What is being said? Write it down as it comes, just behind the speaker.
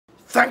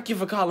Thank you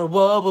for calling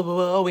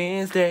Woaaah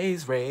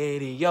Wednesdays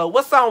Radio.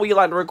 What song would you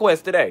like to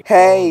request today?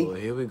 Hey. Oh,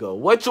 here we go.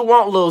 What you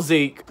want, Lil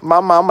Zeke? My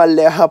mama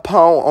left her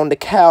phone on the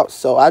couch,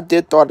 so I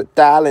just thought the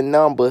dialing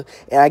number,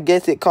 and I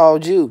guess it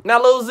called you.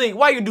 Now, Lil Zeke,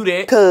 why you do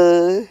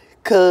that?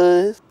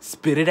 Cause.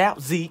 Spit it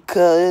out, Zeke.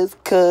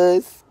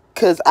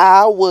 Cause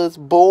I was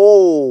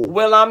bored.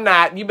 Well, I'm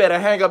not. You better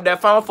hang up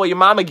that phone before your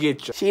mama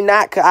get you. She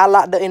not, cause I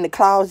locked her in the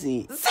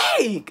closet.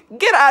 Zeke,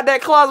 get out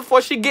that closet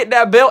before she get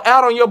that belt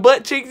out on your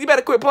butt cheeks. You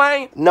better quit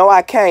playing. No,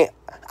 I can't.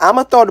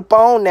 I'ma throw the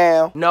phone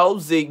now. No,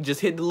 Zeke, just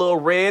hit the little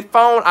red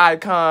phone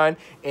icon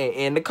and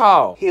end the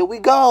call. Here we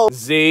go.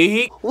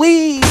 Zeke.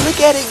 Wee, look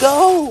at it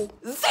go.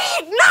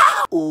 Zeke,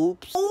 no!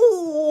 Oops.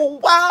 Ooh,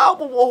 wow,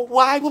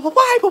 why,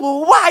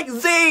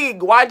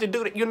 Zeke? Why'd you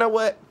do that? You know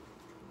what?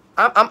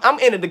 I'm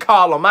ending the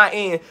call on my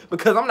end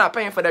because I'm not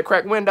paying for that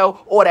cracked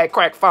window or that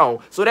cracked phone.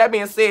 So that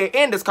being said,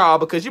 end this call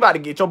because you about to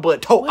get your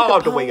butt towed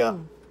all the way up.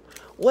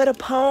 Where the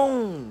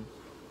phone?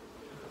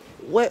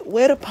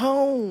 Where the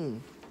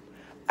phone?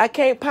 I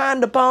can't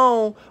find the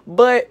phone,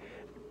 but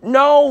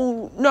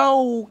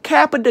no,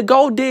 Kappa the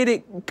Go did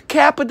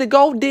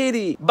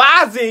it.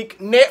 Bye, Zeke.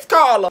 Next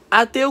caller.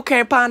 I still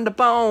can't find the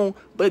phone,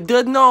 but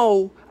just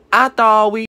know, I thought we